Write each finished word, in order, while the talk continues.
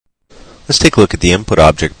Let's take a look at the input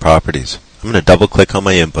object properties. I'm going to double click on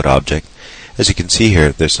my input object. As you can see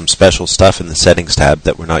here, there's some special stuff in the settings tab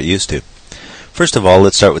that we're not used to. First of all,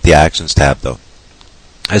 let's start with the actions tab though.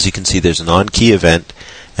 As you can see, there's an on-key event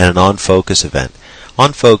and an on-focus event.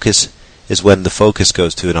 On-focus is when the focus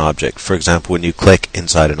goes to an object. For example, when you click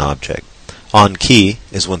inside an object. On-key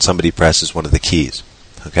is when somebody presses one of the keys.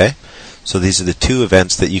 Okay? So these are the two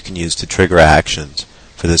events that you can use to trigger actions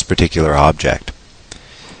for this particular object.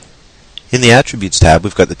 In the Attributes tab,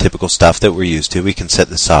 we've got the typical stuff that we're used to. We can set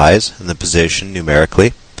the size and the position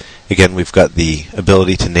numerically. Again, we've got the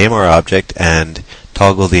ability to name our object and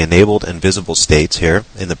toggle the enabled and visible states here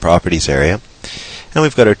in the Properties area. And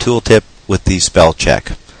we've got our tooltip with the spell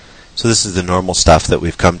check. So this is the normal stuff that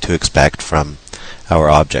we've come to expect from our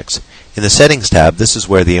objects. In the Settings tab, this is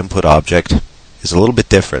where the input object is a little bit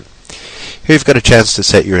different. Here you've got a chance to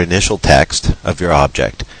set your initial text of your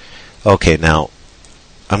object. Okay, now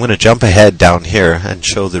I'm going to jump ahead down here and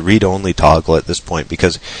show the read-only toggle at this point,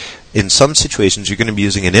 because in some situations you're going to be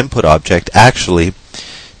using an input object actually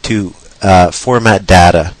to format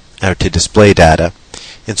data or to display data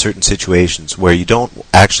in certain situations where you don't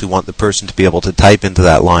actually want the person to be able to type into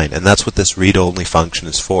that line, and that's what this read-only function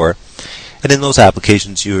is for. And in those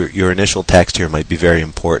applications your initial text here might be very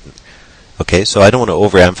important. Okay, so I don't want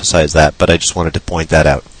to overemphasize that, but I just wanted to point that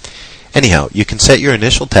out. Anyhow, you can set your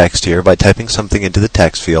initial text here by typing something into the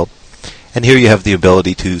text field, and here you have the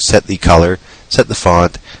ability to set the color, set the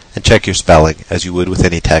font, and check your spelling as you would with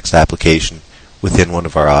any text application within one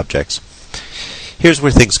of our objects. Here's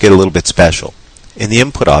where things get a little bit special. In the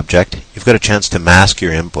input object, you've got a chance to mask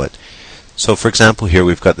your input. So for example, here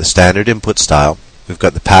we've got the standard input style, we've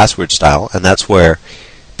got the password style, and that's where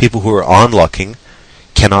people who are onlooking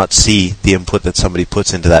cannot see the input that somebody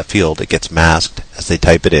puts into that field. It gets masked as they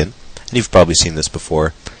type it in. And you've probably seen this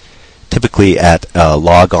before, typically at a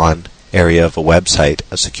logon area of a website,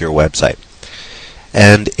 a secure website.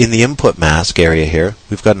 And in the input mask area here,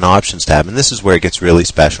 we've got an options tab, and this is where it gets really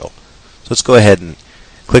special. So let's go ahead and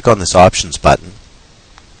click on this options button.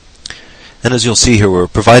 And as you'll see here, we're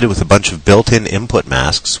provided with a bunch of built-in input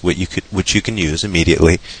masks which you can use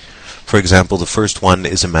immediately. For example, the first one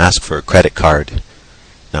is a mask for a credit card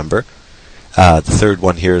number. The third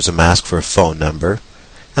one here is a mask for a phone number,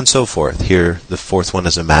 and so forth. Here, the fourth one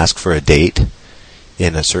is a mask for a date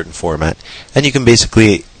in a certain format. And you can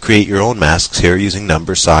basically create your own masks here using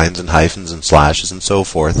number signs and hyphens and slashes and so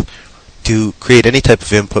forth to create any type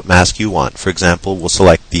of input mask you want. For example, we'll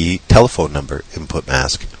select the telephone number input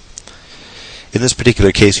mask. In this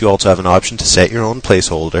particular case, you also have an option to set your own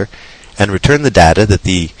placeholder and return the data that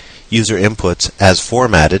the user inputs as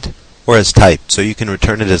formatted or as typed. So you can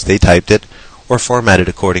return it as they typed it or format it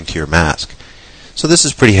according to your mask. So this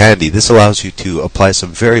is pretty handy. This allows you to apply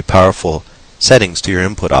some very powerful settings to your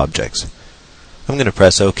input objects. I'm going to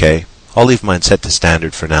press OK. I'll leave mine set to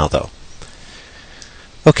standard for now though.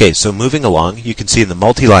 Okay, so moving along, you can see in the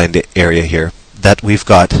multi-line area here that we've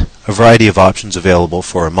got a variety of options available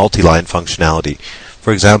for a multi-line functionality.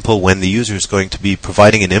 For example, when the user is going to be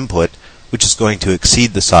providing an input which is going to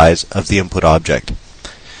exceed the size of the input object.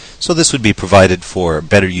 So this would be provided for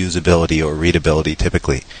better usability or readability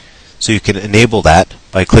typically. So you can enable that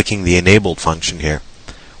by clicking the enabled function here.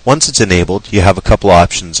 Once it's enabled, you have a couple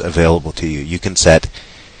options available to you. You can set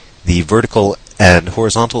the vertical and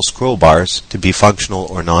horizontal scroll bars to be functional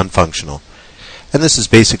or non-functional. And this is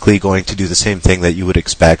basically going to do the same thing that you would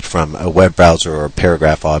expect from a web browser or a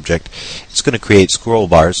paragraph object. It's going to create scroll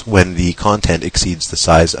bars when the content exceeds the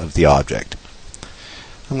size of the object.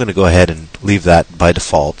 I'm going to go ahead and leave that by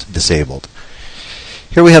default disabled.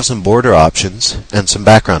 Here we have some border options and some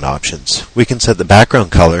background options. We can set the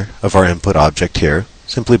background color of our input object here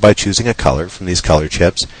simply by choosing a color from these color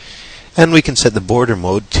chips, and we can set the border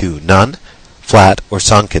mode to none, flat, or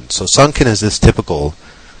sunken. So sunken is this typical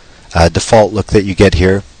default look that you get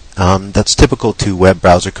here. That's typical to web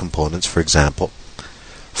browser components, for example.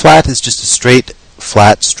 Flat is just a straight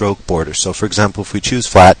flat stroke border. So for example, if we choose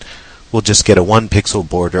flat, we'll just get a 1 pixel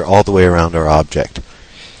border all the way around our object.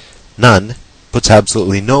 None puts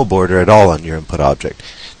absolutely no border at all on your input object.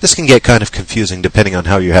 This can get kind of confusing depending on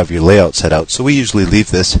how you have your layout set out, so we usually leave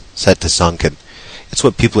this set to sunken. It's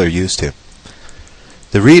what people are used to.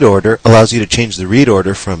 The read order allows you to change the read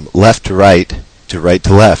order from left to right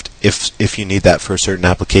to left if you need that for a certain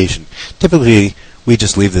application. Typically, we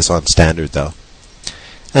just leave this on standard though.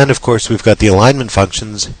 And of course, we've got the alignment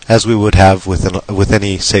functions as we would have with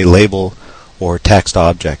any, say, label or text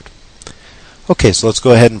object. Okay, so let's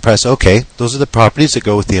go ahead and press OK. Those are the properties that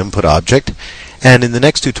go with the input object. And in the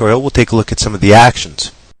next tutorial, we'll take a look at some of the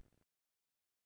actions.